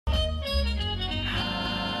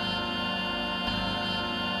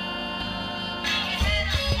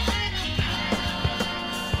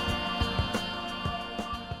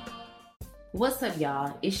What's up,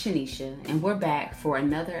 y'all? It's Shanisha, and we're back for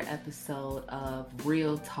another episode of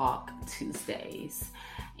Real Talk Tuesdays.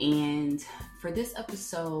 And for this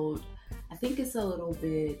episode, I think it's a little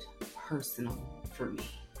bit personal for me.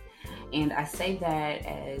 And I say that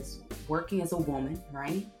as working as a woman,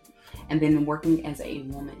 right? And then working as a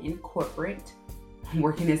woman in corporate,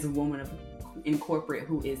 working as a woman in corporate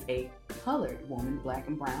who is a colored woman, black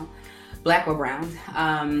or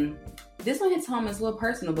brown. This one hits home as a little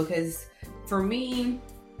personal because for me,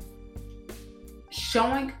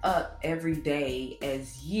 showing up every day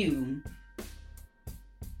as you,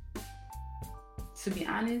 to be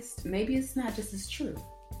honest, maybe it's not just as true.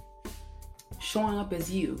 Showing up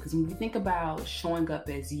as you, because when we think about showing up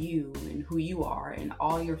as you and who you are and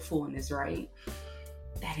all your fullness, right?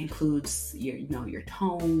 That includes your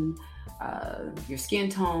tone, your skin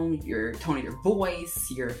tone, your tone of your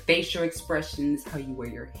voice, your facial expressions, how you wear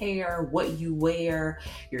your hair, what you wear,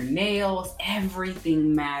 your nails,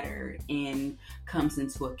 everything mattered and comes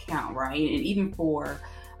into account, right? And even for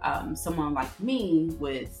someone like me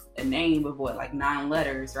with a name of 9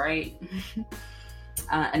 letters, right?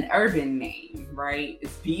 An urban name, right?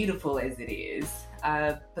 As beautiful as it is.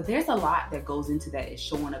 But there's a lot that goes into that, is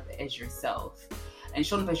showing up as yourself. And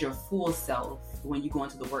showing up as your full self when you go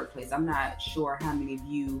into the workplace. I'm not sure how many of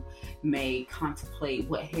you may contemplate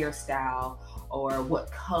what hairstyle or what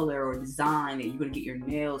color or design that you're going to get your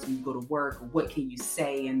nails when you go to work. What can you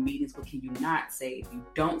say in meetings? What can you not say? If you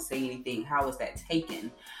don't say anything, how is that taken?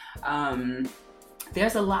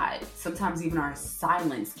 There's a lot. Sometimes even our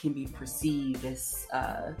silence can be perceived as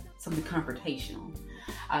something confrontational.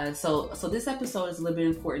 So this episode is a little bit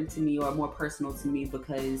important to me, or more personal to me,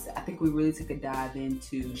 because I think we really took a dive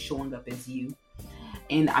into showing up as you.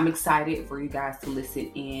 And I'm excited for you guys to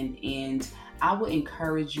listen in, and I will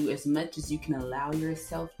encourage you as much as you can allow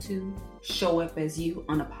yourself to show up as you,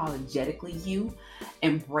 unapologetically you.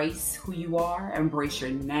 Embrace who you are, embrace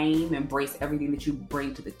your name, embrace everything that you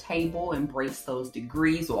bring to the table, embrace those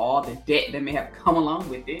degrees or all the debt that may have come along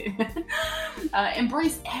with it.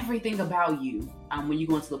 Embrace everything about you when you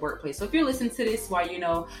go into the workplace. So if you're listening to this while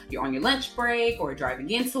you're on your lunch break or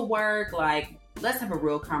driving into work, let's have a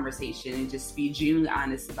real conversation and just be genuinely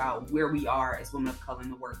honest about where we are as women of color in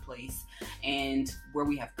the workplace and where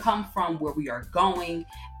we have come from, where we are going,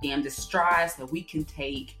 and the strides that we can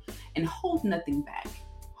take, and hold nothing back.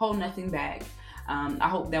 Hold nothing back. I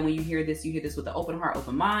hope that when you hear this with an open heart,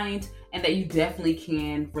 open mind, and that you definitely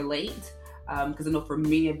can relate. Because I know for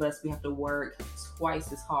many of us, we have to work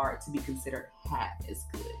twice as hard to be considered half as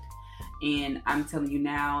good. And I'm telling you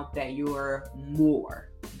now that you're more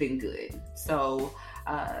than good. So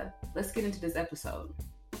let's get into this episode.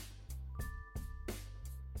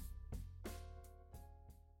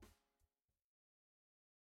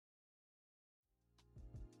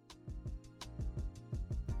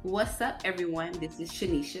 What's up, everyone? This is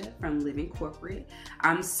Shanisha from Living Corporate.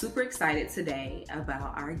 I'm super excited today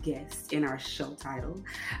about our guest and our show title.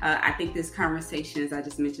 I think this conversation, as I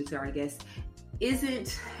just mentioned to our guest,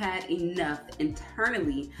 isn't had enough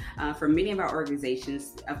internally for many of our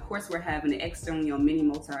organizations. Of course, we're having it externally on many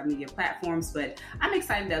multimedia platforms, but I'm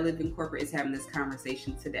excited that Living Corporate is having this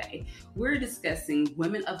conversation today. We're discussing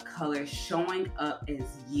women of color showing up as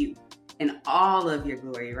you in all of your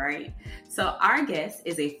glory, right? So our guest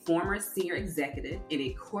is a former senior executive and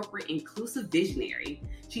a corporate inclusive visionary.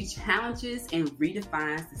 She challenges and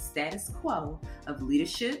redefines the status quo of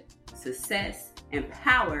leadership, success, and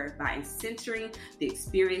power by centering the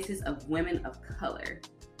experiences of women of color.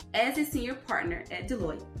 As a senior partner at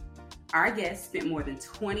Deloitte, our guest spent more than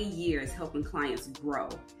 20 years helping clients grow.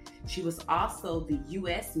 She was also the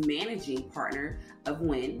U.S. managing partner of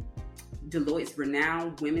WIN, Deloitte's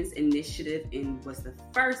renowned women's initiative, and was the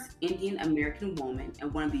first Indian American woman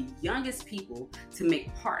and one of the youngest people to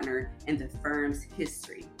make partner in the firm's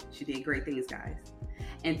history. She did great things, guys.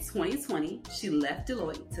 In 2020, she left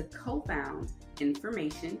Deloitte to co-found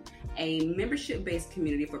Information, a membership-based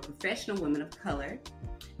community for professional women of color.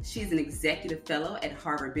 She's an executive fellow at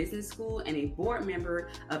Harvard Business School and a board member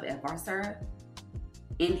of Avarsara,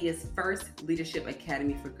 India's first leadership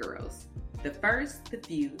academy for girls. The first, the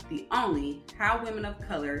few, the only, How Women of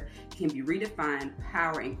Color Can Be Redefined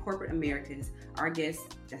Power in Corporate Americas. Our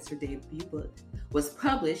guest, that's her debut book, was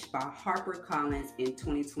published by HarperCollins in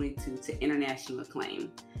 2022 to international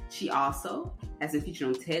acclaim. She also has been featured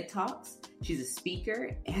on TED Talks. She's a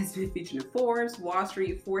speaker and has been featured in Forbes, Wall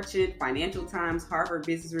Street, Fortune, Financial Times, Harvard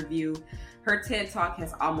Business Review. Her TED Talk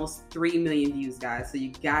has almost 3 million views, guys, so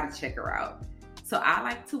you gotta check her out. So I'd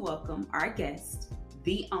like to welcome our guest,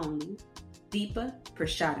 the only Deepa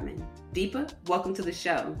Purushothaman. Deepa, welcome to the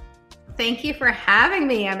show. Thank you for having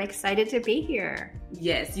me. I'm excited to be here.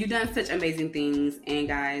 Yes, you've done such amazing things. And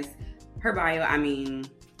guys, her bio, I mean,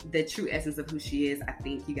 the true essence of who she is, I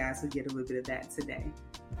think you guys will get a little bit of that today.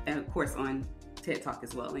 And of course on TED Talk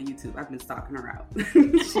as well on YouTube. I've been stalking her out.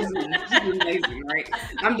 she's amazing, right?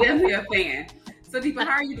 I'm definitely a fan. So Deepa,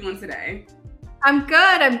 how are you doing today? I'm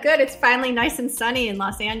good. It's finally nice and sunny in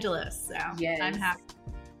Los Angeles. So yes, I'm happy.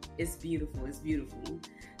 It's beautiful.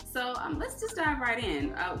 So let's just dive right in.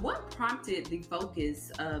 What prompted the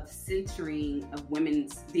focus of centering of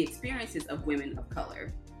the experiences of women of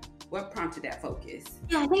color? What prompted that focus?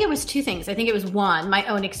 Yeah, I think it was two things. I think it was one, my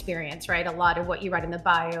own experience, right? A lot of what you write in the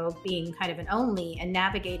bio being kind of an only and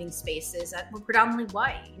navigating spaces that were predominantly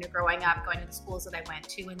white, growing up, going to the schools that I went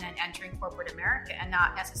to, and then entering corporate America and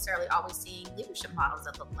not necessarily always seeing leadership models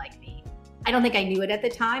that looked like me. I don't think I knew it at the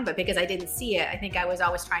time, but because I didn't see it, I think I was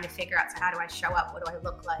always trying to figure out, so how do I show up? What do I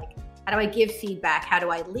look like? How do I give feedback? How do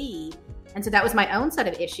I lead? And so that was my own set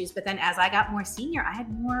of issues. But then as I got more senior, I had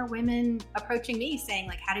more women approaching me saying,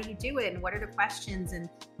 like, how do you do it? And what are the questions? And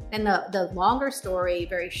then the longer story,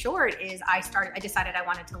 very short, is I decided I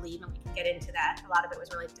wanted to leave, and we can get into that. A lot of it was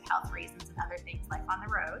related to health reasons and other things, life on the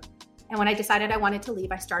road. And when I decided I wanted to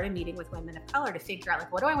leave, I started meeting with women of color to figure out,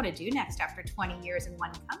 like, what do I want to do next after 20 years in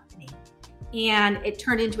one company? And it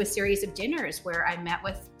turned into a series of dinners where I met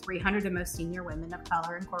with 300 of the most senior women of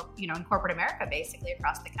color in corporate America, basically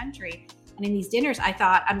across the country. And in these dinners, I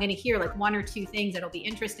thought I'm going to hear like one or two things that'll be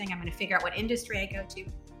interesting. I'm going to figure out what industry I go to.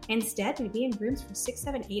 Instead, we'd be in rooms for 6,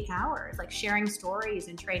 7, 8 hours, like sharing stories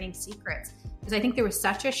and trading secrets. Because I think there was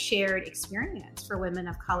such a shared experience for women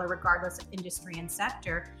of color, regardless of industry and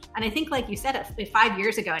sector. And I think, like you said, 5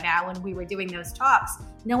 years ago now, when we were doing those talks,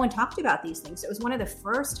 no one talked about these things. So it was one of the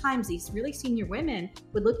first times these really senior women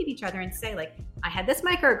would look at each other and say, like, I had this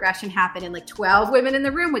microaggression happen, and like 12 women in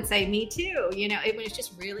the room would say, me too. It was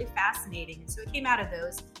just really fascinating. And so it came out of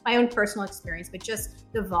those, my own personal experience, but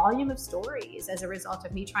just the volume of stories as a result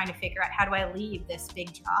of me trying to figure out, how do I leave this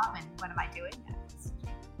big job and what am I doing next?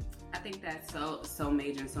 I think that's so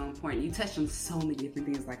major and so important. You touched on so many different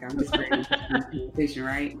things, like I'm just ready to vision,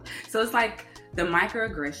 right? So it's like the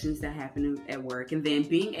microaggressions that happen at work, and then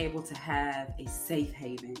being able to have a safe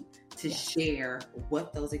haven to share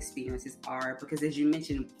what those experiences are. Because as you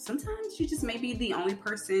mentioned, sometimes you just may be the only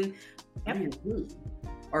person in your team,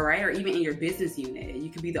 or even in your business unit. You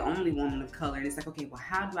could be the only woman of color. And it's like, okay, well,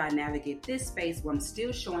 how do I navigate this space where I'm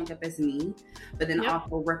still showing up as me, but then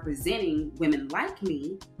also representing women like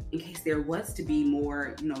me, in case there was to be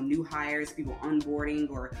more, new hires, people onboarding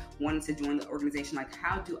or wanting to join the organization. Like,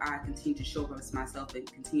 how do I continue to show up as myself and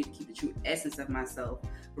continue to keep the true essence of myself,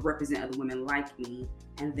 but represent other women like me?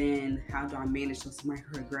 And then how do I manage those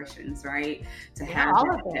microaggressions, right? To have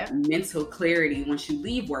that mental clarity once you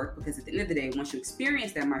leave work, because at the end of the day, once you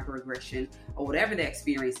experience that microaggression or whatever that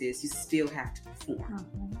experience is, you still have to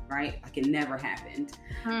perform, right? Like it never happened.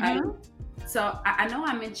 So I know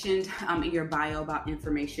I mentioned in your bio about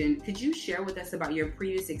information. Could you share with us about your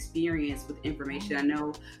previous experience with information? I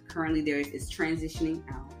know currently it's transitioning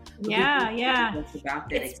out. Yeah. About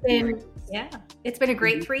that It's been a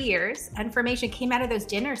great 3 years. Information came out of those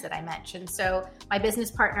dinners that I mentioned. So my business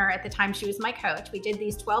partner at the time, she was my coach. We did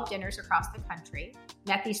these 12 dinners across the country,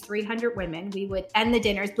 met these 300 women. We would end the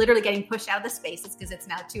dinners literally getting pushed out of the spaces because it's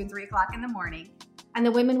now 2 and 3 o'clock in the morning. And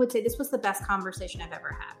the women would say, this was the best conversation I've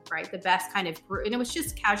ever had, right? The best kind of, and it was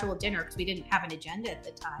just casual dinner because we didn't have an agenda at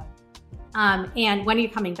the time. And when are you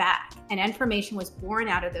coming back? And information was born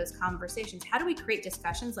out of those conversations. How do we create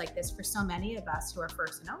discussions like this for so many of us who are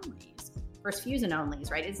first and onlys, first fews and onlys,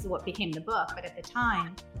 right? This is what became the book. But at the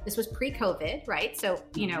time, this was pre-COVID, right? So,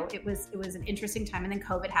 it was an interesting time, and then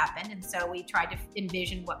COVID happened. And so we tried to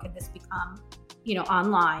envision what could this become,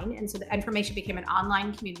 online. And so the information became an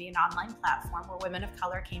online community, an online platform where women of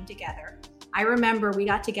color came together. I remember we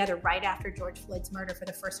got together right after George Floyd's murder for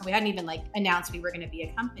the first time. We hadn't even announced we were going to be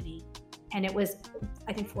a company. And it was,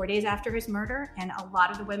 I think, 4 days after his murder. And a lot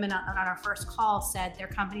of the women on our first call said their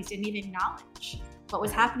companies didn't even acknowledge what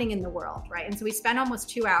was happening in the world, right? And so we spent almost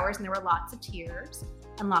 2 hours, and there were lots of tears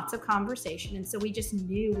and lots of conversation. And so we just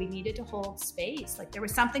knew we needed to hold space. Like there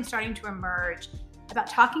was something starting to emerge about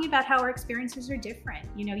talking about how our experiences are different.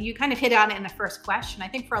 You kind of hit on it in the first question. I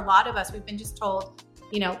think for a lot of us, we've been just told,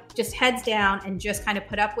 just heads down and just kind of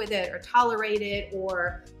put up with it or tolerate it,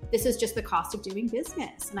 or this is just the cost of doing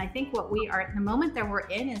business. And I think what we are, the moment that we're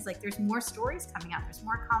in is there's more stories coming out, there's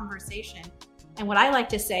more conversation. And what I like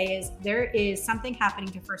to say is there is something happening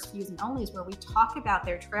to first fews and onlys where we talk about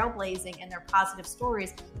their trailblazing and their positive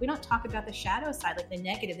stories. We don't talk about the shadow side, like the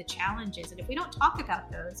negative, the challenges. And if we don't talk about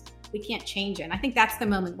those, we can't change it. And I think that's the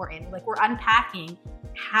moment we're in. Like, we're unpacking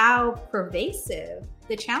how pervasive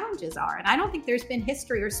the challenges are. And I don't think there's been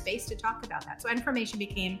history or space to talk about that. So information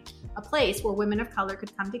became a place where women of color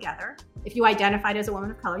could come together. If you identified as a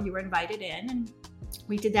woman of color, you were invited in. And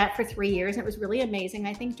we did that for 3 years. It was really amazing.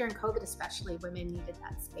 I think during COVID especially, women needed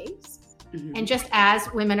that space. Mm-hmm. And just as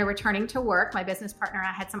women are returning to work, my business partner and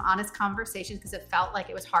I had some honest conversations because it felt like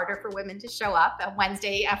it was harder for women to show up on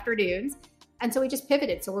Wednesday afternoons. And so we just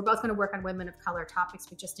pivoted. So we're both going to work on women of color topics,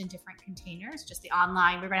 but just in different containers, just the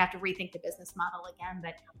online. We're going to have to rethink the business model again.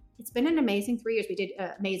 But it's been an amazing 3 years. We did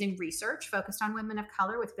amazing research focused on women of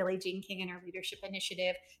color with Billie Jean King and her leadership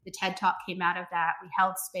initiative. The TED Talk came out of that. We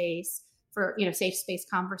held space for, safe space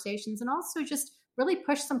conversations, and also just really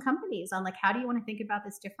push some companies on, like, how do you want to think about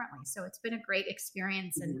this differently? So it's been a great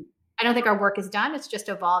experience. Mm-hmm. And I don't think our work is done. It's just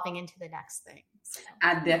evolving into the next thing. So.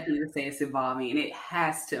 I definitely would say it's evolving, and it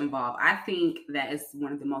has to evolve. I think that is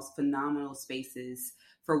one of the most phenomenal spaces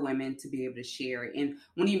for women to be able to share. And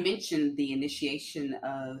when you mentioned the initiation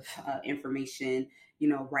of information,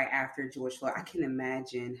 right after George Floyd, I can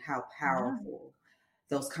imagine how powerful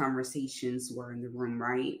those conversations were in the room,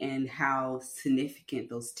 right? And how significant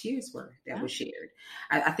those tears were that were shared.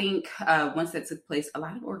 I think once that took place, a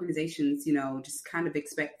lot of organizations, just kind of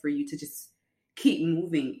expect for you to just keep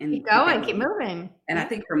moving and keep going, keep moving. And I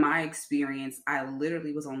think from my experience, I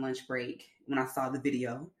literally was on lunch break when I saw the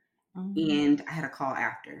video, and I had a call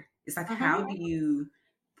after. It's like, how do you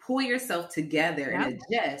pull yourself together and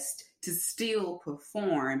adjust to still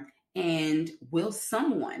perform, and will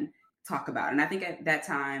someone talk about it? And I think at that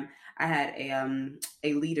time I had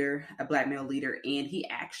a leader, a Black male leader, and he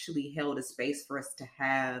actually held a space for us to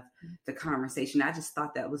have the conversation. I just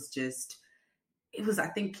thought that was it was, I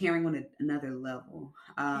think, caring on another level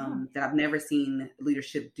that I've never seen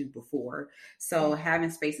leadership do before. So having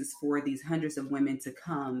spaces for these hundreds of women to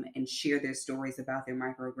come and share their stories about their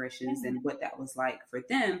microaggressions and what that was like for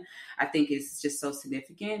them, I think is just so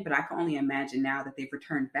significant. But I can only imagine now that they've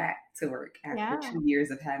returned back to work after 2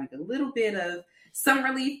 years of having a little bit of some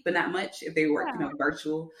relief, but not much if they work,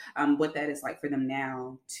 virtual, what that is like for them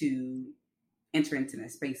now to enter into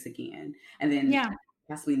that space again. And then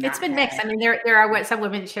it's been mixed. I mean, there are what some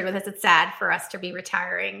women shared with us. It's sad for us to be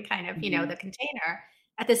retiring kind of, the container.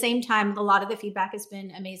 At the same time, a lot of the feedback has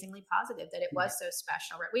been amazingly positive, that it was so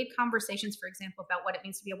special. Right? We had conversations, for example, about what it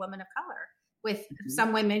means to be a woman of color with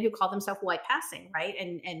some women who call themselves white passing, right?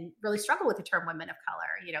 And really struggle with the term women of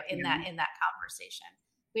color, in that conversation.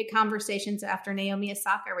 We had conversations after Naomi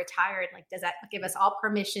Osaka retired, like, does that give us all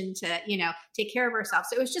permission to, take care of ourselves?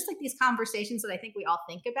 So it was just like these conversations that I think we all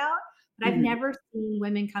think about, but I've never seen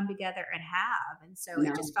women come together and have. And so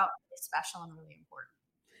it just felt really special and really important.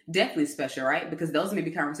 Definitely special, right? Because those may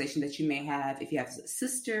be conversations that you may have if you have a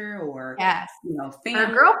sister or, family.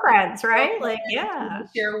 Or girlfriends, right?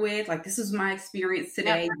 Share with, like, this is my experience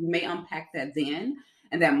today. You may unpack that then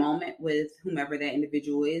and that moment with whomever that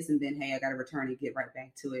individual is. And then, hey, I got to return and get right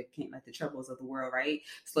back to it. Can't let the troubles of the world, right,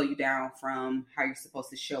 slow you down from how you're supposed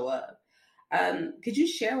to show up. Could you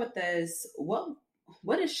share with us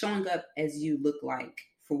what is showing up as you look like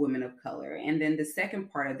for women of color? And then the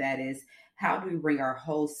second part of that is, how do we bring our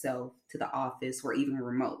whole self to the office or even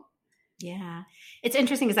remote? Yeah. It's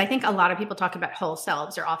interesting because I think a lot of people talk about whole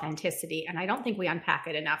selves or authenticity, and I don't think we unpack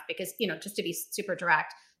it enough because, just to be super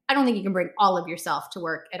direct, I don't think you can bring all of yourself to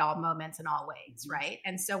work at all moments in all ways, right?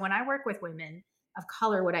 And so when I work with women of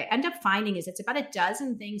color, what I end up finding is it's about a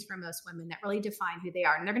dozen things for most women that really define who they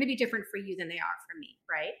are. And they're going to be different for you than they are for me,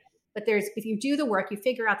 right? But if you do the work, you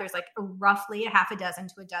figure out there's like roughly a half a dozen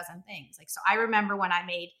to a dozen things. Like, so I remember when I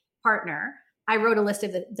made partner, I wrote a list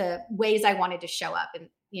of the ways I wanted to show up. And,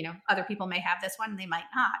 other people may have this one, they might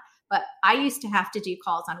not. But I used to have to do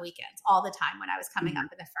calls on weekends all the time when I was coming up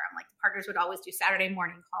in the firm. Like, the partners would always do Saturday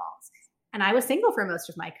morning calls. And I was single for most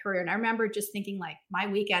of my career. And I remember just thinking, like, my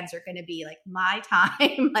weekends are going to be like my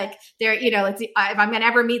time. Like, they're, if I'm going to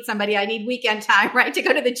ever meet somebody, I need weekend time, right? To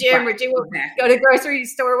go to the gym or go to grocery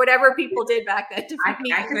store, whatever people did back then. I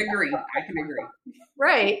can agree.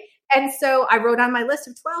 Right. And so I wrote on my list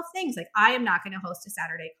of 12 things, like, I am not going to host a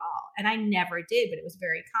Saturday call. And I never did, but it was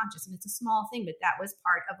very conscious. And it's a small thing, but that was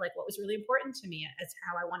part of like what was really important to me as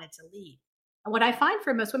how I wanted to lead. And what I find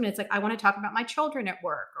for most women, it's like, I want to talk about my children at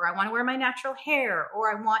work, or I want to wear my natural hair, or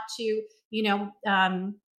I want to,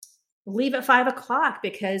 leave at 5:00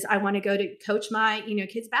 because I want to go to coach my,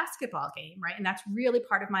 kids' basketball game. Right. And that's really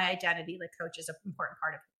part of my identity. Like, coach is an important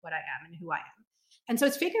part of what I am and who I am. And so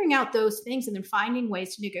it's figuring out those things and then finding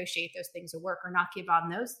ways to negotiate those things at work or not give on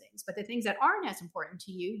those things. But the things that aren't as important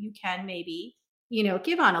to you, you can maybe,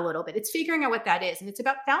 give on a little bit. It's figuring out what that is. And it's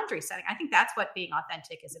about boundary setting. I think that's what being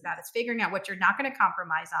authentic is about. It's figuring out what you're not going to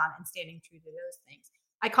compromise on and standing true to those things.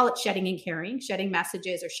 I call it shedding and carrying, shedding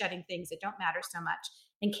messages or shedding things that don't matter so much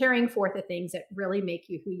and carrying forth the things that really make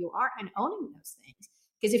you who you are and owning those things.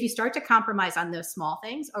 Because if you start to compromise on those small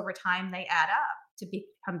things, over time, they add up to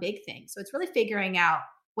become big things. So it's really figuring out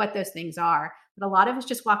what those things are. But a lot of us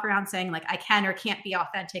just walk around saying like, I can or can't be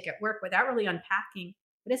authentic at work without really unpacking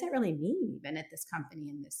what does that really mean even at this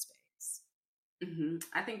company in this space. Mm-hmm.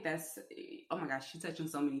 I think that's, oh my gosh, you touch on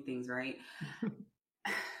so many things, right?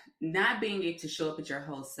 Not being able to show up as your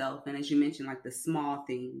whole self. And as you mentioned, like the small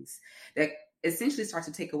things that essentially start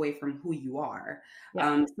to take away from who you are.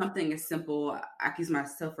 Yeah. Something as simple, I can use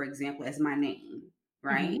myself, for example, as my name,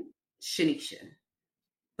 right? Mm-hmm. Shanisha.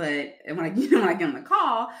 But when I get on the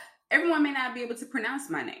call, everyone may not be able to pronounce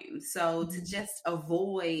my name. So to just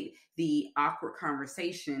avoid the awkward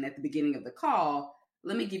conversation at the beginning of the call,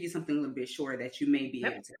 let me give you something a little bit shorter that you may be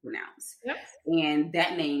able to pronounce. Yep. And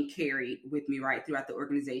that name carried with me right throughout the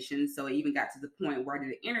organization. So it even got to the point where I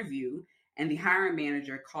did an interview and the hiring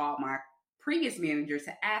manager called my previous manager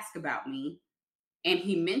to ask about me. And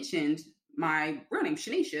he mentioned my real name,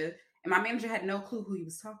 Shanisha. And my manager had no clue who he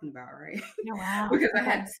was talking about, right? Oh, wow. Because I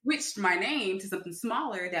had switched my name to something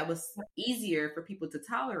smaller that was easier for people to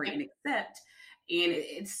tolerate and accept. And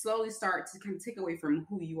it slowly starts to kind of take away from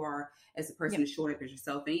who you are as a person to show up as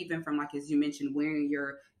yourself. And even from, like, as you mentioned, wearing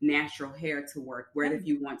your natural hair to work, whether if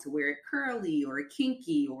you want to wear it curly or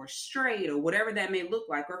kinky or straight or whatever that may look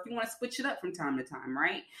like, or if you want to switch it up from time to time,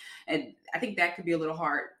 right? And I think that could be a little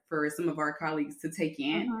hard for some of our colleagues to take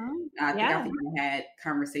in. I think I've had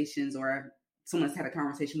conversations or someone's had a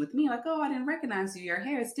conversation with me like, oh, I didn't recognize you. Your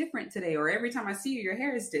hair is different today. Or every time I see you, your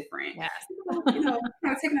hair is different. Yeah. Kind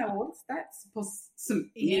of taking out, what's that supposed to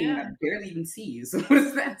mean? I barely even see you. So what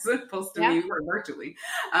is that supposed to mean virtually?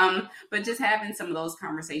 But just having some of those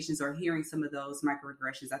conversations or hearing some of those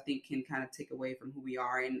microaggressions, I think can kind of take away from who we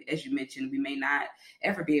are. And as you mentioned, we may not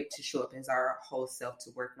ever be able to show up as our whole self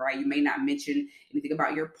to work, right? You may not mention anything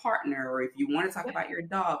about your partner, or if you want to talk about your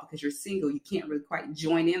dog because you're single, you can't really quite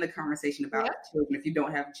join in the conversation about children if you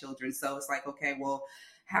don't have children. So it's like, okay, well,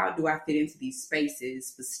 how do I fit into these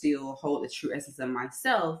spaces but still hold the true essence of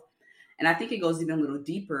myself? And I think it goes even a little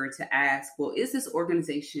deeper to ask, well, is this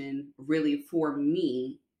organization really for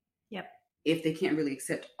me? Yep. If they can't really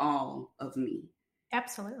accept all of me?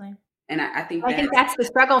 Absolutely. And I think that's the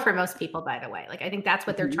struggle for most people, by the way. Like, I think that's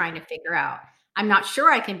what they're trying to figure out. I'm not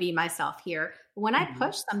sure I can be myself here. But when I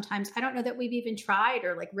push, sometimes I don't know that we've even tried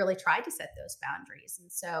or like really tried to set those boundaries. And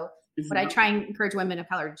so what I try and encourage women of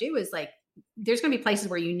color to do is like, there's going to be places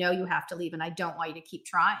where you have to leave and I don't want you to keep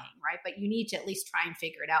trying, right? But you need to at least try and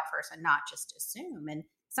figure it out first and not just assume. And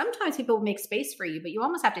sometimes people will make space for you, but you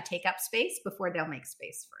almost have to take up space before they'll make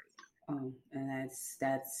space for you. Oh, and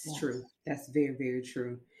that's true. That's very, very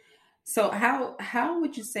true. So how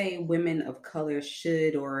would you say women of color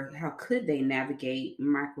should, or how could they navigate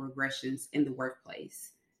microaggressions in the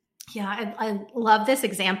workplace? Yeah, I love this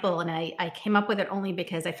example. And I came up with it only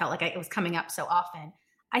because I felt like it was coming up so often.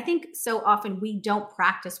 I think so often we don't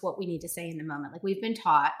practice what we need to say in the moment. Like we've been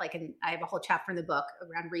taught, like, and I have a whole chapter in the book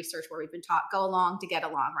around research where we've been taught, go along to get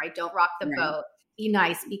along, right? Don't rock the boat, be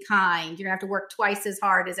nice, be kind. You're gonna have to work twice as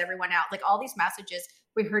hard as everyone else. Like all these messages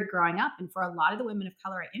we heard growing up. And for a lot of the women of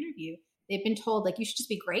color I interview, they've been told like, you should just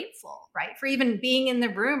be grateful, right? For even being in the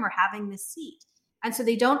room or having this seat. And so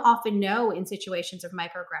they don't often know in situations of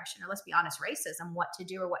microaggression, or let's be honest, racism, what to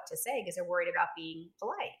do or what to say because they're worried about being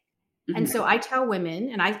polite. And so I tell women,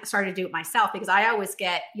 and I started to do it myself because I always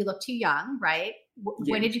get, you look too young, right?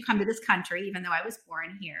 When did you come to this country, even though I was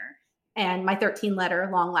born here? And my 13-letter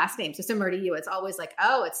long last name, so similar to you, it's always like,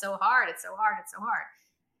 oh, it's so hard, it's so hard, it's so hard.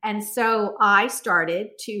 And so I started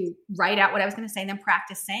to write out what I was going to say and then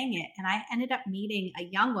practice saying it. And I ended up meeting a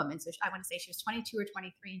young woman. So I want to say she was 22 or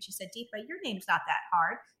 23. And she said, Deepa, your name's not that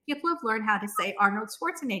hard. People have learned how to say Arnold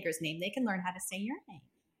Schwarzenegger's name. They can learn how to say your name.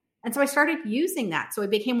 And so I started using that. So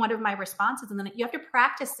it became one of my responses. And then you have to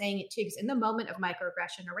practice saying it too, because in the moment of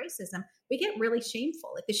microaggression or racism, we get really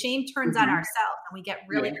shameful. Like the shame turns on ourselves and we get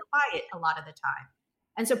really quiet a lot of the time.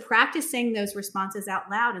 And so practice saying those responses out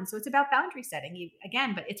loud. And so it's about boundary setting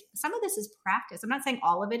again, but some of this is practice. I'm not saying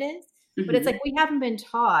all of it is, but it's like we haven't been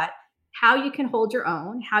taught how you can hold your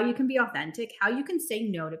own, how you can be authentic, how you can say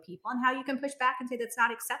no to people, and how you can push back and say that's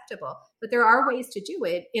not acceptable. But there are ways to do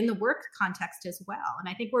it in the work context as well. And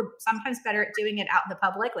I think we're sometimes better at doing it out in the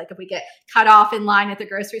public. Like if we get cut off in line at the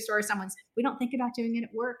grocery store, we don't think about doing it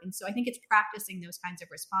at work. And so I think it's practicing those kinds of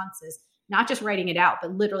responses, not just writing it out,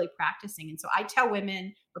 but literally practicing. And so I tell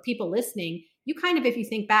women or people listening, you kind of, if you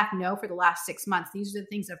think back, know for the last 6 months, these are the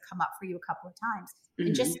things that have come up for you a couple of times.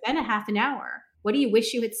 And just spend a half an hour. What do you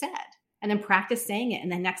wish you had said? And then practice saying it.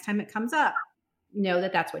 And then next time it comes up, know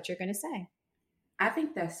that that's what you're going to say. I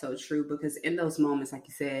think that's so true, because in those moments, like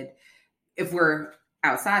you said, if we're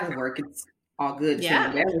outside of work, it's all good.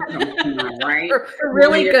 Yeah. Right? We're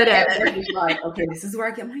really good at it. It's like, okay, this is where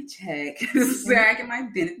I get my check. This is where I get my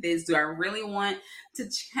benefits. Do I really want to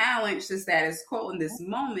challenge the status quo in this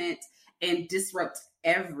moment and disrupt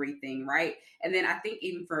everything, right? And then I think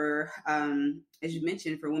even for, as you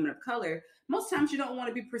mentioned, for women of color, most times you don't want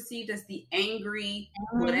to be perceived as the angry,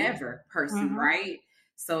 whatever person, right?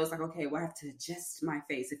 So it's like, okay, well, I have to adjust my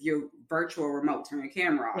face. If you're virtual remote, turn your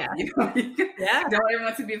camera off. You don't ever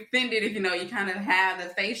want to be offended if, you kind of have the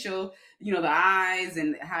facial, the eyes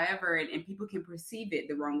and however, and people can perceive it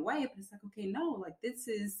the wrong way. But it's like, okay, no, like this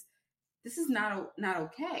is not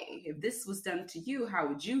okay. If this was done to you, how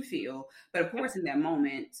would you feel? But of course, in that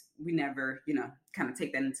moment, we never, kind of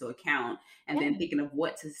take that into account. And then thinking of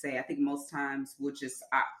what to say, I think most times we'll just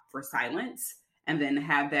opt for silence and then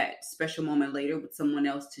have that special moment later with someone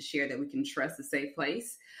else to share that we can trust, a safe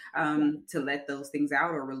place to let those things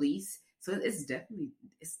out or release. So it's difficult.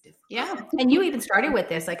 Yeah. And you even started with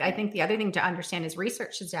this. Like, I think the other thing to understand is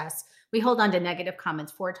research suggests we hold on to negative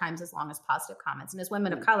comments 4 times as long as positive comments. And as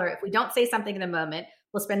women of color, if we don't say something in the moment,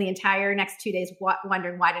 we'll spend the entire next 2 days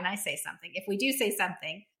wondering, why didn't I say something? If we do say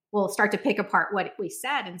something, we'll start to pick apart what we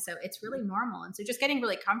said. And so it's really normal. And so just getting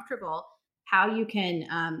really comfortable how you can,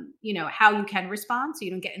 how you can respond so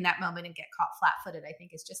you don't get in that moment and get caught flat-footed, I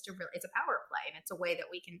think is just it's a power play. And it's a way that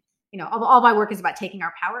we can, all my work is about taking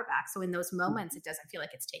our power back. So in those moments, it doesn't feel like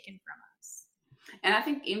it's taken from us. And I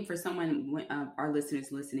think even for someone, our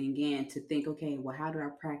listeners listening again, to think, okay, well, how do I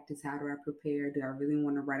practice? How do I prepare? Do I really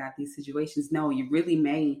want to write out these situations? No, you really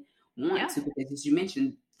may want to, because as you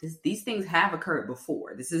mentioned, these things have occurred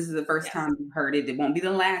before. This is the first time you've heard it. It won't be the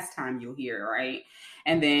last time you'll hear it, right?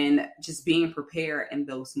 And then just being prepared in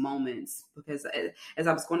those moments, because as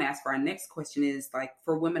I was going to ask for our next question is, like,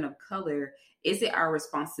 for women of color, is it our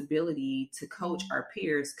responsibility to coach our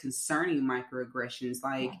peers concerning microaggressions?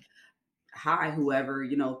 Like, hi, whoever,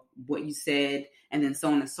 what you said, and then so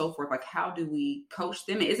on and so forth. Like, how do we coach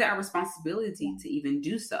them? Is it our responsibility to even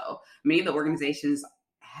do so? Many of the organizations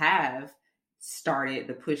have started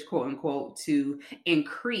the push, quote unquote, to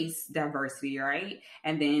increase diversity, right?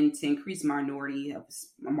 And then to increase minority of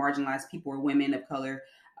marginalized people or women of color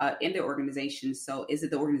in their organizations. So is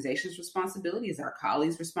it the organization's responsibility? Is it our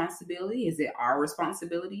colleagues' responsibility? Is it our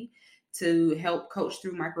responsibility to help coach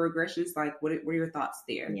through microaggressions? Like, what are your thoughts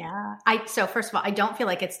there? Yeah. So first of all, I don't feel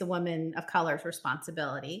like it's the woman of color's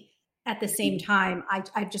responsibility. At the same time,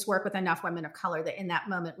 I just work with enough women of color that in that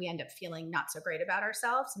moment, we end up feeling not so great about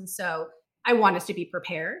ourselves. And so I want us to be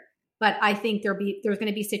prepared, but I think there's going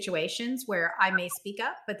to be situations where I may speak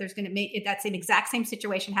up, but there's going to make if that exact same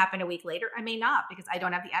situation happen a week later, I may not, because I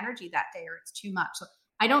don't have the energy that day or it's too much. So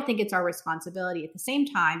I don't think it's our responsibility. At the same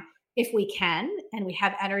time, if we can, and we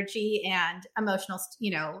have energy and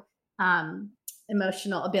emotional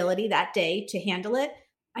ability that day to handle it,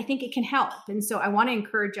 I think it can help. And so I want to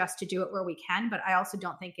encourage us to do it where we can, but I also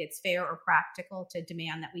don't think it's fair or practical to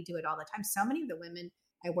demand that we do it all the time. So many of the women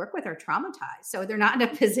I work with are traumatized. So they're not in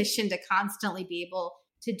a position to constantly be able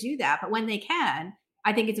to do that. But when they can,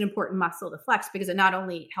 I think it's an important muscle to flex, because it not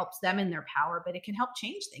only helps them in their power, but it can help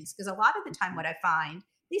change things. Because a lot of the time what I find,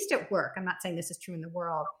 at least at work, I'm not saying this is true in the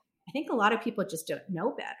world, I think a lot of people just don't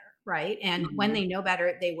know better, right? And when they know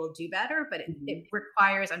better, they will do better. But it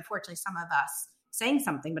requires, unfortunately, some of us saying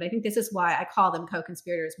something. But I think this is why I call them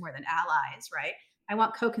co-conspirators more than allies, right? I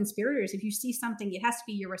want co-conspirators. If you see something, it has to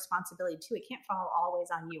be your responsibility too. It can't fall always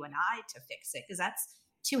on you and I to fix it, because that's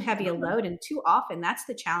too heavy a load. And too often that's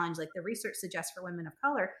the challenge. Like the research suggests for women of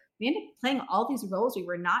color, we end up playing all these roles we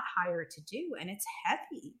were not hired to do. And it's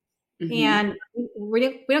heavy. And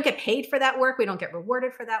we don't get paid for that work. We don't get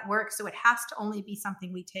rewarded for that work. So it has to only be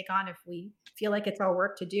something we take on if we feel like it's our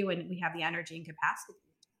work to do and we have the energy and capacity.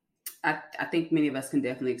 I think many of us can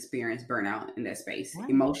definitely experience burnout in that space,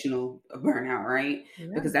 emotional burnout, right?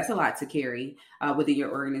 Because that's a lot to carry within your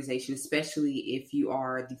organization, especially if you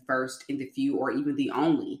are the first in the few or even the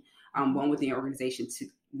only one within your organization to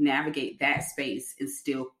navigate that space and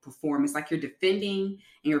still perform. It's like you're defending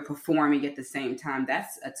and you're performing at the same time.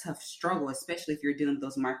 That's a tough struggle, especially if you're dealing with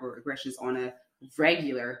those microaggressions on a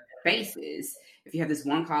regular basis. If you have this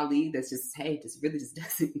one colleague that's just, hey, just really just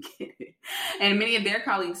doesn't get it. And many of their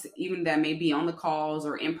colleagues, even that may be on the calls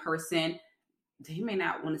or in person, they may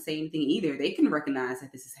not want to say anything either. They can recognize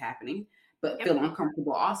that this is happening, but feel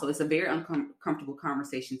uncomfortable also. It's a very uncomfortable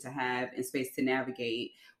conversation to have and space to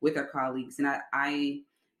navigate with our colleagues. And I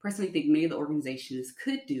personally think many of the organizations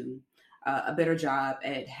could do a better job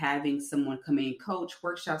at having someone come in, coach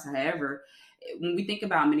workshops. However, when we think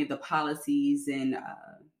about many of the policies and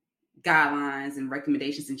guidelines and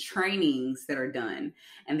recommendations and trainings that are done,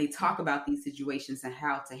 and they talk about these situations and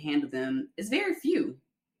how to handle them, it's very few.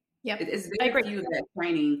 Yep. It's very few of that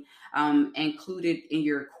training included in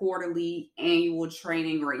your quarterly, annual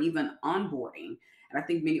training, or even onboarding. And I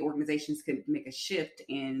think many organizations could make a shift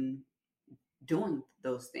in doing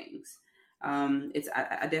those things.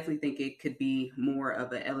 I definitely think it could be more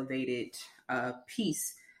of an elevated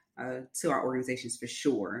piece to our organizations for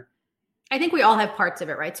sure. I think we all have parts of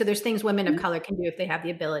it, right? So there's things women of color can do if they have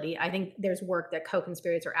the ability. I think there's work that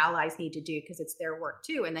co-conspirators or allies need to do because it's their work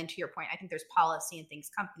too. And then to your point, I think there's policy and things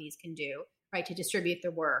companies can do, right, to distribute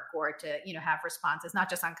the work or to, have responses, not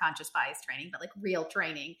just unconscious bias training, but like real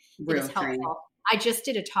training that is helpful. I just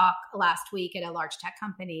did a talk last week at a large tech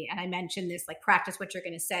company, and I mentioned this, like, practice what you're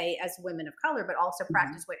going to say as women of color, but also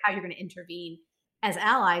practice how you're going to intervene as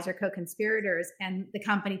allies or co-conspirators. And the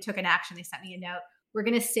company took an action. They sent me a note. We're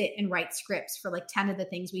going to sit and write scripts for like 10 of the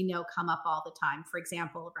things we know come up all the time. For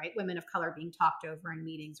example, right, women of color being talked over in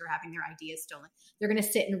meetings or having their ideas stolen. They're going to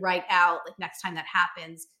sit and write out, like, next time that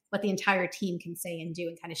happens, what the entire team can say and do,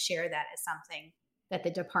 and kind of share that as something that the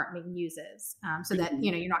department uses, so that,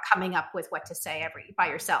 you're not coming up with what to say by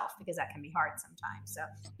yourself, because that can be hard sometimes. So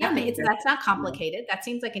that's not complicated. That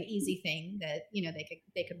seems like an easy thing that,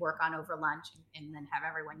 they could work on over lunch and then have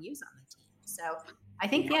everyone use on the team. So I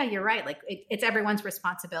think, you're right. Like, it's everyone's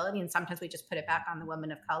responsibility. And sometimes we just put it back on the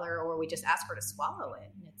woman of color, or we just ask her to swallow it.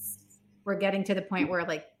 And we're getting to the point where,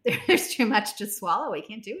 like, there's too much to swallow. We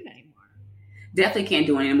can't do it anymore. Definitely can't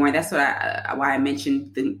do it anymore. That's why I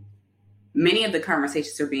mentioned many of the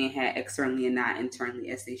conversations are being had externally and not internally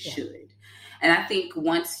as they should. And I think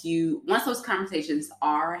once those conversations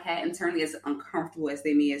are had internally, as uncomfortable as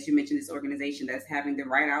they may, as you mentioned, this organization that's having the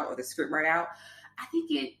write out or the script write out, I think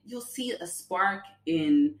you'll see a spark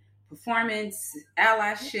in performance,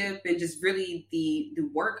 allyship, and just really the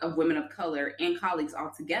work of women of color and colleagues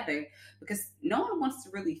all together, because no one wants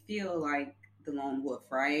to really feel like the lone wolf,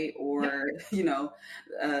 right? Or,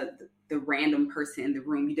 the random person in the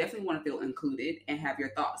room. You definitely want to feel included and have your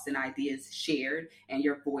thoughts and ideas shared and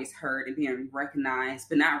your voice heard and being recognized,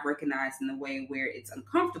 but not recognized in a way where it's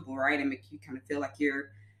uncomfortable, right? And make you kind of feel like you're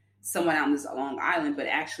someone out on this long island, but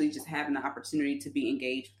actually just having the opportunity to be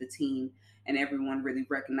engaged with the team and everyone really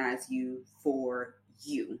recognize you for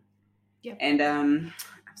you. Yeah. And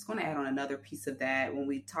I was going to add on another piece of that. When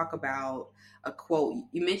we talk about a quote,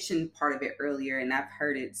 you mentioned part of it earlier, and I've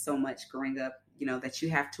heard it so much growing up, that you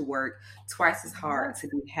have to work twice as hard to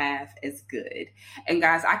be half as good. And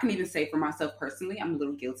guys, I can even say for myself personally, I'm a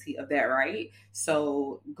little guilty of that, right?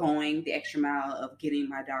 So going the extra mile of getting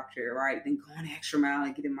my doctorate, right? Then going the extra mile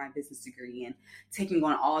and getting my business degree and taking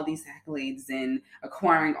on all these accolades and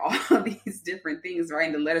acquiring all these different things, right?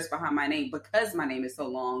 And the letters behind my name, because my name is so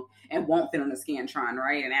long and won't fit on the Scantron,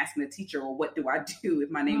 right? And asking the teacher, well, what do I do if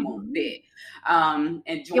my name won't fit? And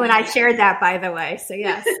you and I shared that, by the way. So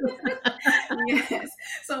yes. Yes.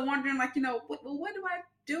 So wondering, like, what do I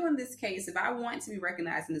do in this case if I want to be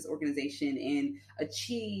recognized in this organization and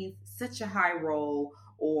achieve such a high role,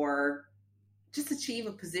 or just achieve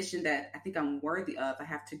a position that I think I'm worthy of? I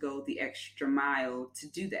have to go the extra mile to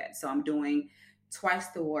do that. So I'm doing twice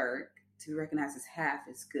the work to be recognized as half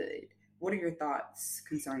as good. What are your thoughts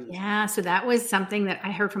concerning that? Yeah, so that was something that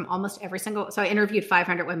I heard from almost every single. So I interviewed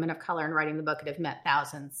 500 women of color in writing the book, and have met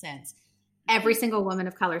thousands since. Every single woman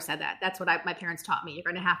of color said that. That's what my parents taught me.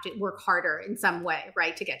 You're going to have to work harder in some way,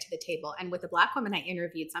 right, to get to the table. And with the Black women I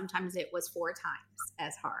interviewed, sometimes it was 4 times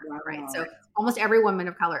as hard, right? So almost every woman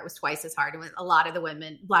of color, it was twice as hard. And with a lot of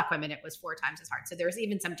the Black women, it was 4 times as hard. So there's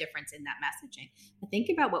even some difference in that messaging. But think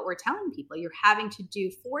about what we're telling people. You're having to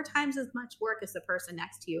do 4 times as much work as the person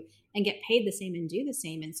next to you and get paid the same and do the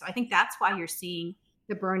same. And so I think that's why you're seeing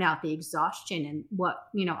the burnout, the exhaustion, and what,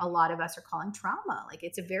 a lot of us are calling trauma. Like,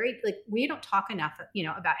 it's a very, like, we don't talk enough,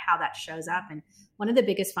 about how that shows up. And one of the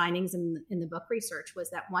biggest findings in the book research was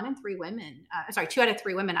that 2 out of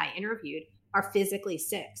 3 women I interviewed are physically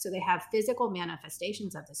sick. So they have physical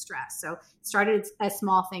manifestations of the stress. So it started as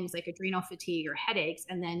small things like adrenal fatigue or headaches,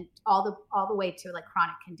 and then all the way to like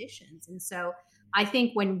chronic conditions. And so I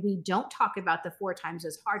think when we don't talk about the 4 times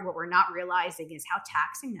as hard, what we're not realizing is how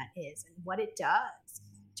taxing that is and what it does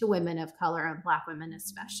to women of color and Black women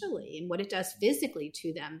especially, and what it does physically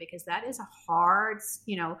to them, because that is a hard,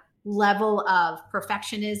 level of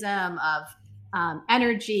perfectionism, of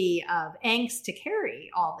energy, of angst to carry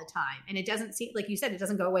all the time. And it doesn't seem, like you said, it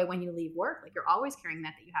doesn't go away when you leave work. Like you're always carrying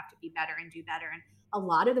that you have to be better and do better. And a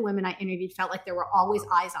lot of the women I interviewed felt like there were always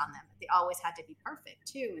eyes on them, but they always had to be perfect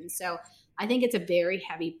too. And so I think it's a very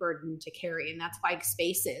heavy burden to carry. And that's why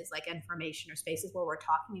spaces like information or spaces where we're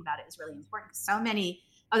talking about it is really important. So many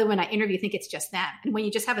other women I interview think it's just them. And when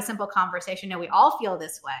you just have a simple conversation, no, we all feel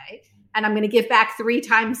this way, and I'm going to give back 3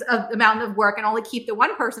 times the amount of work and only keep the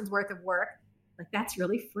one person's worth of work. Like that's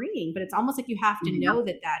really freeing, but it's almost like you have to know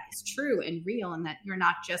that that is true and real, and that you're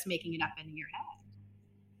not just making it up in your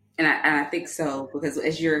head. And I think so, because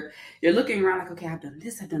as you're looking around like, okay, I've done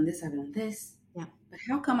this, I've done this, I've done this. Yeah. But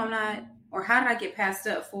how come I'm not, or how did I get passed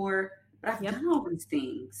up for, but I've done all these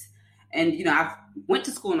things. And, I've went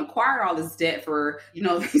to school and acquired all this debt for,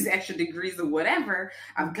 these extra degrees or whatever.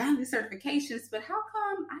 I've gotten these certifications, but how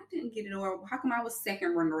come I didn't get it? Or how come I was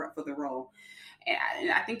second runner up for the role?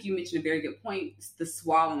 And I think you mentioned a very good point, the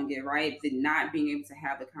swallowing it, right? The not being able to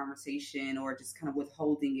have the conversation, or just kind of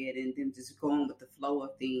withholding it and then just going with the flow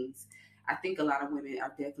of things. I think a lot of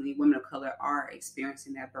women of color are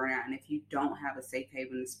experiencing that burnout. And if you don't have a safe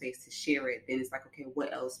haven and space to share it, then it's like, okay,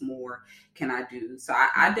 what else more can I do? So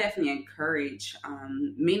I definitely encourage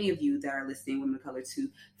many of you that are listening, women of color, to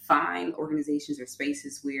find organizations or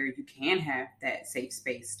spaces where you can have that safe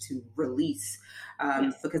space to release,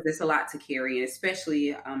 because there's a lot to carry. And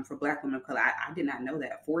especially for Black women of color, I did not know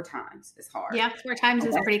that 4 times is hard. Yeah, 4 times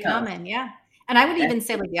is pretty common. Yeah. And I would even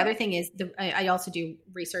say, like, the other thing is, I also do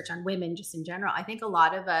research on women just in general. I think a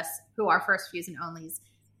lot of us who are first fews and onlys,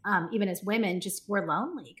 even as women, just we're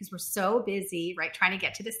lonely because we're so busy, right? Trying to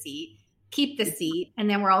get to the seat, keep the seat. And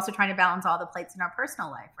then we're also trying to balance all the plates in our personal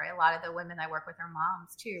life, right? A lot of the women I work with are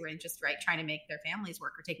moms too, and just, right, trying to make their families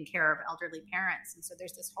work or taking care of elderly parents. And so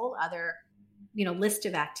there's this whole other, list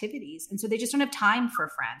of activities. And so they just don't have time for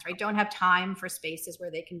friends, right? Don't have time for spaces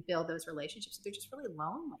where they can build those relationships. So they're just really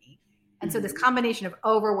lonely. And so this combination of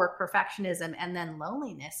overwork, perfectionism, and then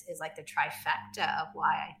loneliness is like the trifecta of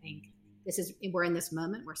why I think we're in this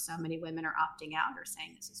moment where so many women are opting out or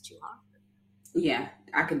saying this is too hard. Yeah,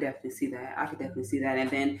 I can definitely see that.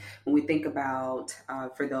 And then when we think about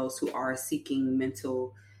for those who are seeking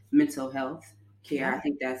mental health care, I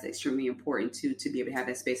think that's extremely important to be able to have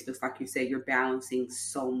that space. Because like you say, you're balancing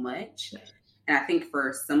so much. And I think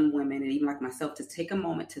for some women, and even like myself, to take a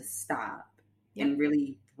moment to stop and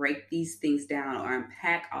really break these things down or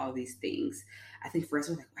unpack all these things. I think for us,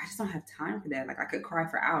 we're like, I just don't have time for that. Like I could cry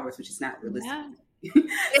for hours, which is not realistic. Yeah.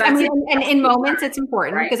 So and in moments it's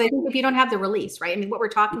important, right? Because I think if you don't have the release, right? I mean, what we're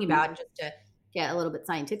talking about, and just to get a little bit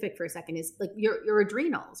scientific for a second, is like your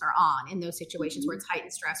adrenals are on in those situations where it's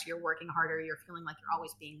heightened stress, you're working harder, you're feeling like you're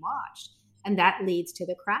always being watched. And that leads to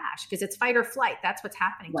the crash because it's fight or flight. That's what's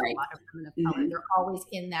happening to a lot of women of color. They're always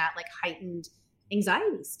in that like heightened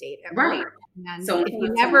anxiety state. Right. And so if you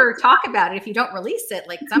never talk about it, if you don't release it,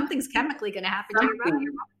 like something's chemically going to happen to your body.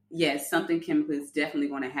 Yes, something chemically is definitely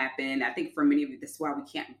going to happen. I think for many of you, that's why we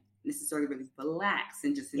can't necessarily really relax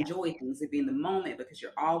and just enjoy things and be in the moment, because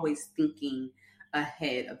you're always thinking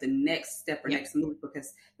ahead of the next step or next move,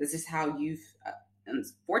 because this is how you've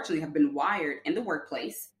unfortunately have been wired in the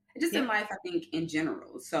workplace. Just in life, I think, in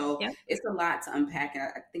general. So it's a lot to unpack. And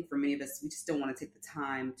I think for many of us, we just don't want to take the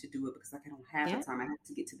time to do it because like, I don't have the time. I have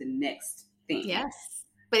to get to the next thing. Yes.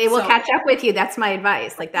 But it will catch up with you. That's my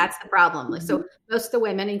advice. Like, that's the problem. Like, so most of the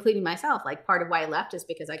women, including myself, like part of why I left is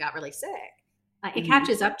because I got really sick. It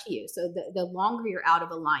catches up to you. So the longer you're out of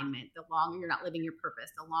alignment, the longer you're not living your purpose,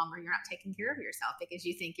 the longer you're not taking care of yourself because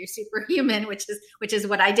you think you're superhuman, which is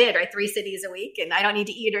what I did, right? 3 cities a week, and I don't need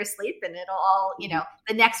to eat or sleep, and it'll all,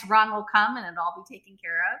 the next run will come and it'll all be taken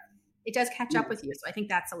care of. It does catch up with you. So I think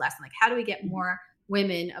that's a lesson. Like, how do we get more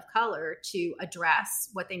women of color to address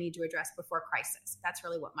what they need to address before crisis? That's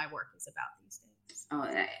really what my work is about these days. Oh,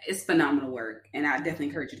 it's phenomenal work. And I definitely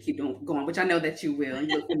encourage you to keep going, which I know that you will. And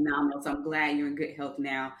you look phenomenal. So I'm glad you're in good health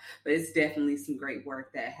now. But it's definitely some great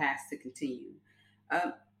work that has to continue.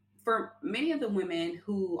 For many of the women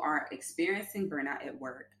who are experiencing burnout at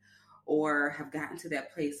work or have gotten to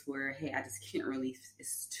that place where, hey, I just can't release,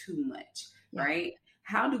 it's too much, right?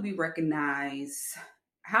 How do we recognize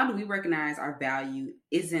our value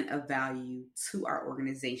isn't a value to our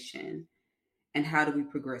organization? And how do we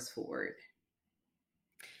progress forward?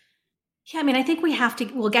 Yeah, I mean, I think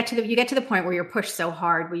you get to the point where you're pushed so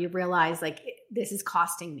hard where you realize like this is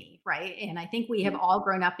costing me, right? And I think we have all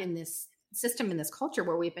grown up in this system, in this culture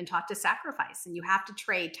where we've been taught to sacrifice, and you have to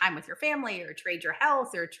trade time with your family or trade your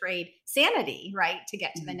health or trade sanity, right, to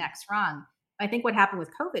get to the next rung. I think what happened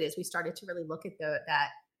with COVID is we started to really look at that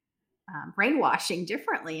brainwashing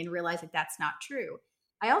differently and realize that that's not true.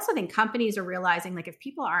 I also think companies are realizing like if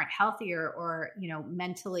people aren't healthier or,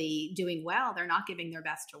 mentally doing well, they're not giving their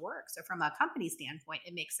best to work. So from a company standpoint,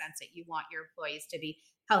 it makes sense that you want your employees to be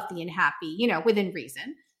healthy and happy, within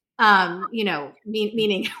reason.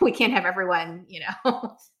 Meaning we can't have everyone,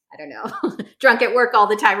 I don't know, drunk at work all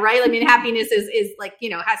the time, right? I mean, happiness is like,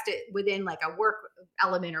 has to within like a work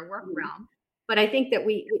element or work realm. But I think that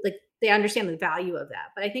we like they understand the value of that.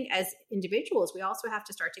 But I think as individuals, we also have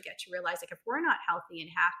to start to get to realize like if we're not healthy and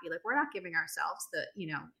happy, like we're not giving ourselves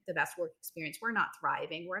the best work experience, we're not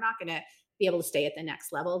thriving, we're not going to be able to stay at the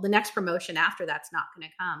next level. The next promotion after that's not going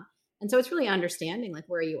to come. And so it's really understanding like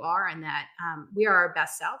where you are and that we are our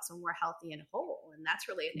best selves when we're healthy and whole. And that's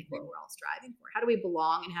really, I think, what we're all striving for. How do we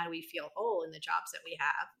belong and how do we feel whole in the jobs that we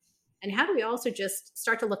have? And how do we also just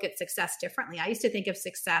start to look at success differently? I used to think of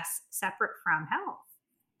success separate from health.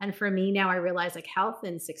 And for me now, I realize like health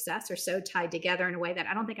and success are so tied together in a way that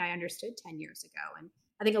I don't think I understood 10 years ago. And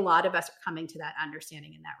I think a lot of us are coming to that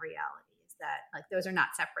understanding and that reality is that like those are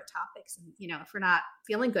not separate topics. And, if we're not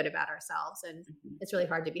feeling good about ourselves, and it's really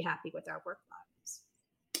hard to be happy with our work lives.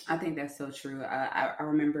 I think that's so true. I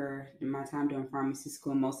remember in my time doing pharmacy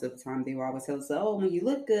school, most of the time they were always tell us, oh, when you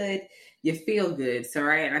look good, you feel good. So,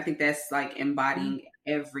 right. And I think that's like embodying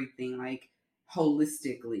everything, like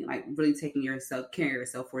holistically, like really taking care of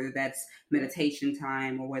yourself, whether that's meditation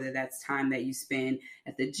time or whether that's time that you spend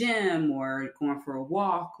at the gym or going for a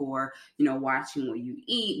walk or, watching what you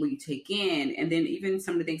eat, what you take in. And then even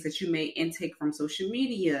some of the things that you may intake from social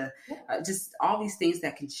media, just all these things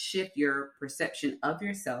that can shift your perception of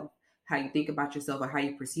yourself, how you think about yourself or how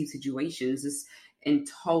you perceive situations, just in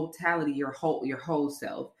totality, your whole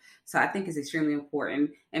self. So I think it's extremely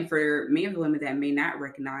important. And for many of the women that may not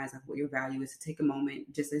recognize like what your value is, to take a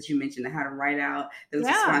moment, just as you mentioned, how to write out those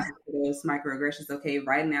responses to those microaggressions. Okay,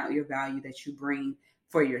 writing out your value that you bring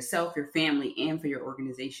for yourself, your family, and for your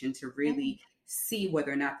organization to really see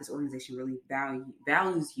whether or not this organization really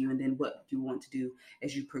values you, and then what you want to do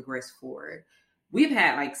as you progress forward. We've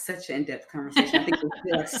had like such an in-depth conversation. I think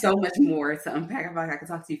there's still like so much more to unpack. I feel like I could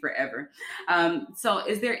talk to you forever. So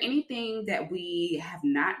is there anything that we have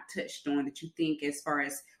not touched on that you think, as far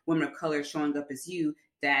as women of color showing up as you,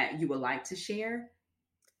 that you would like to share?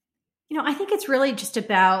 I think it's really just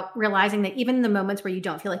about realizing that even in the moments where you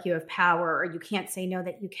don't feel like you have power or you can't say no,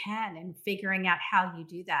 that you can, and figuring out how you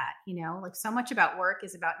do that. Like so much about work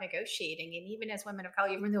is about negotiating. And even as women of color,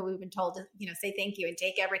 even though we've been told to, say thank you and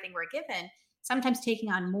take everything we're given, sometimes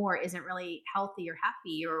taking on more isn't really healthy or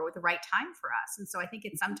happy or the right time for us. And so I think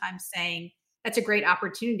it's sometimes saying, that's a great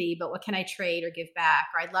opportunity, but what can I trade or give back?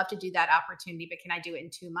 Or I'd love to do that opportunity, but can I do it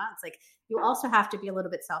in 2 months? Like you also have to be a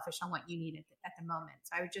little bit selfish on what you need at the moment.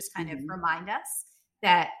 So I would just kind of remind us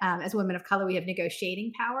that as women of color, we have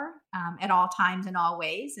negotiating power at all times in all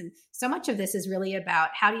ways. And so much of this is really about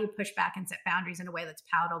how do you push back and set boundaries in a way that's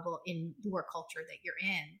palatable in the work culture that you're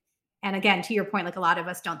in. And again, to your point, like a lot of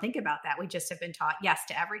us don't think about that. We just have been taught yes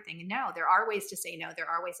to everything. And no, there are ways to say no. There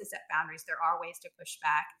are ways to set boundaries. There are ways to push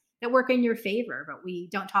back that work in your favor, but we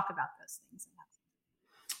don't talk about those things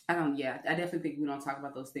enough. I definitely think we don't talk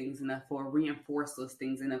about those things enough or reinforce those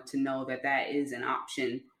things enough to know that that is an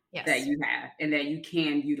option that you have and that you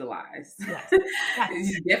can utilize. Yes.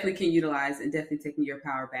 You definitely can utilize and definitely taking your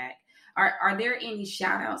power back. Are there any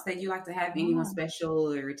shout outs that you like to have? Anyone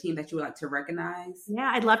special or a team that you would like to recognize?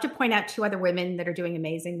 Yeah, I'd love to point out 2 other women that are doing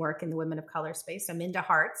amazing work in the women of color space. So Minda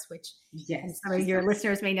Harts, which some of your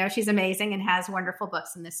listeners may know, she's amazing and has wonderful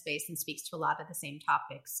books in this space and speaks to a lot of the same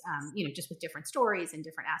topics, just with different stories and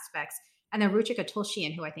different aspects. And then Ruchika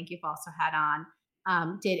Tulshian, who I think you've also had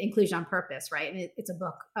on, did Inclusion on Purpose, right? And it's a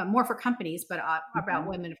book more for companies, but about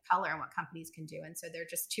women of color and what companies can do. And so they're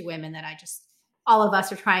just 2 women that all of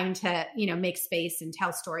us are trying to, make space and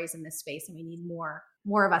tell stories in this space. And we need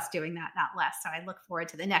more of us doing that, not less. So I look forward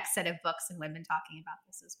to the next set of books and women talking about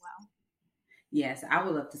this as well. Yes, I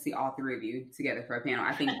would love to see all 3 of you together for a panel.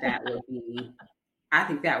 I think that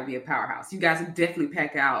would be a powerhouse. You guys would definitely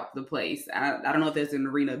pack out the place. I don't know if there's an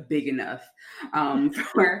arena big enough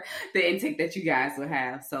for the intake that you guys will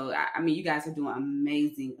have. So, you guys are doing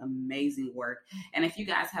amazing, amazing work. And if you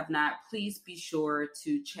guys have not, please be sure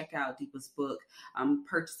to check out Deepa's book.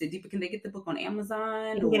 Purchase it. Deepa, can they get the book on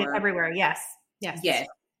Amazon? You can get it everywhere. Yes. Yes.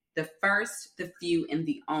 The First, the Few, and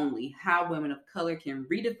the Only: How Women of Color Can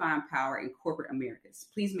Redefine Power in Corporate Americas.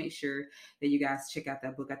 Please make sure that you guys check out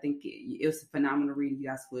that book. I think it was a phenomenal read. You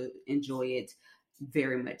guys would enjoy it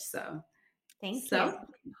very much so. Thank you.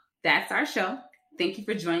 That's our show. Thank you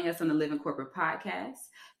for joining us on the Living Corporate podcast.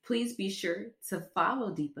 Please be sure to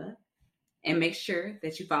follow Deepa and make sure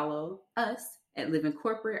that you follow us at Living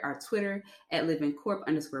Corporate, our Twitter at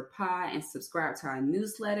livingcorp_pod, and subscribe to our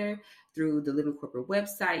newsletter through the Living Corporate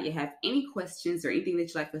website. You have any questions or anything that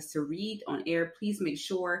you'd like us to read on air, please make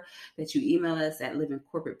sure that you email us at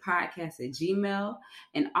livingcorporatepodcast@gmail.com.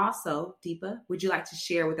 And also, Deepa, would you like to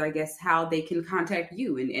share with our guests how they can contact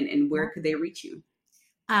you and where could they reach you?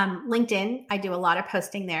 LinkedIn, I do a lot of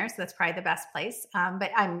posting there, so that's probably the best place.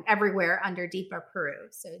 But I'm everywhere under Deepa Puru.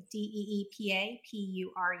 So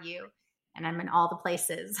DeepaPuru. And I'm in all the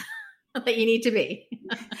places that you need to be.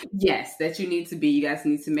 Yes, that you need to be. You guys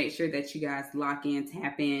need to make sure that you guys lock in,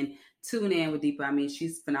 tap in, tune in with Deepa. I mean,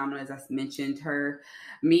 she's phenomenal. As I mentioned,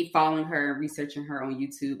 me following her and researching her on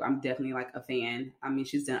YouTube, I'm definitely like a fan. I mean,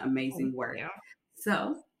 she's done amazing work. Yeah.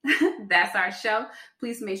 So that's our show.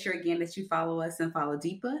 Please make sure again that you follow us and follow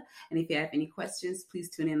Deepa. And if you have any questions, please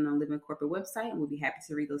tune in on the Living Corporate website and we'll be happy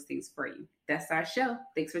to read those things for you. That's our show.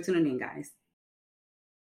 Thanks for tuning in, guys.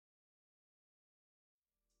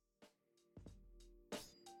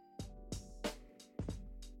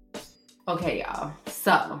 Okay, y'all.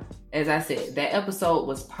 So, as I said, that episode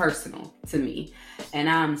was personal to me. And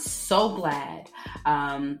I'm so glad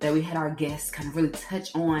that we had our guests kind of really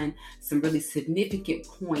touch on some really significant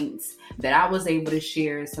points, that I was able to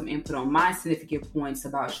share some input on my significant points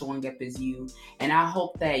about showing up as you. And I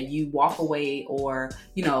hope that you walk away or,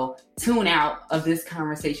 tune out of this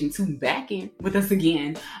conversation, tune back in with us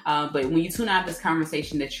again. But when you tune out of this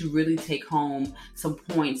conversation, that you really take home some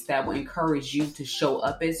points that will encourage you to show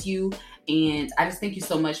up as you. And I just thank you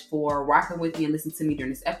so much for rocking with me and listening to me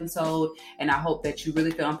during this episode. And I hope that you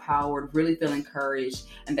really feel empowered, really feel encouraged,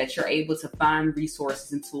 and that you're able to find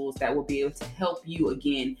resources and tools that will be able to help you,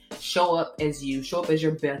 again, show up as you, show up as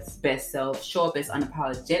your best self, show up as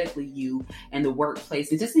unapologetically you in the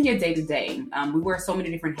workplace and just in your day-to-day. We wear so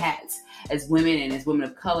many different hats as women and as women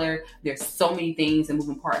of color. There's so many things and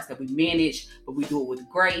moving parts that we manage, but we do it with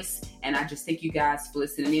grace. And I just thank you guys for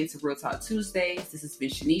listening in to Real Talk Tuesdays. This has been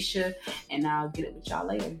Shanisha, and I'll get it with y'all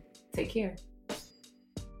later. Take care.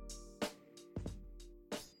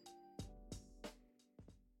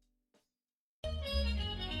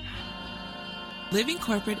 Living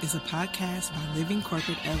Corporate is a podcast by Living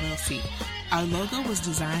Corporate LLC. Our logo was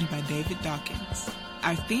designed by David Dawkins.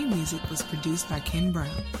 Our theme music was produced by Ken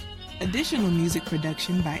Brown. Additional music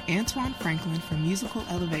production by Antoine Franklin for Musical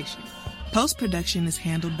Elevation. Post-production is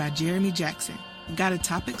handled by Jeremy Jackson. Got a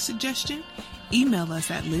topic suggestion? Email us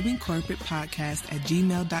at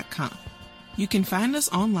livingcorporatepodcast@gmail.com. You can find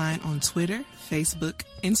us online on Twitter, Facebook,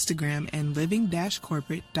 Instagram, and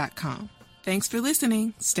living-corporate.com. Thanks for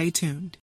listening. Stay tuned.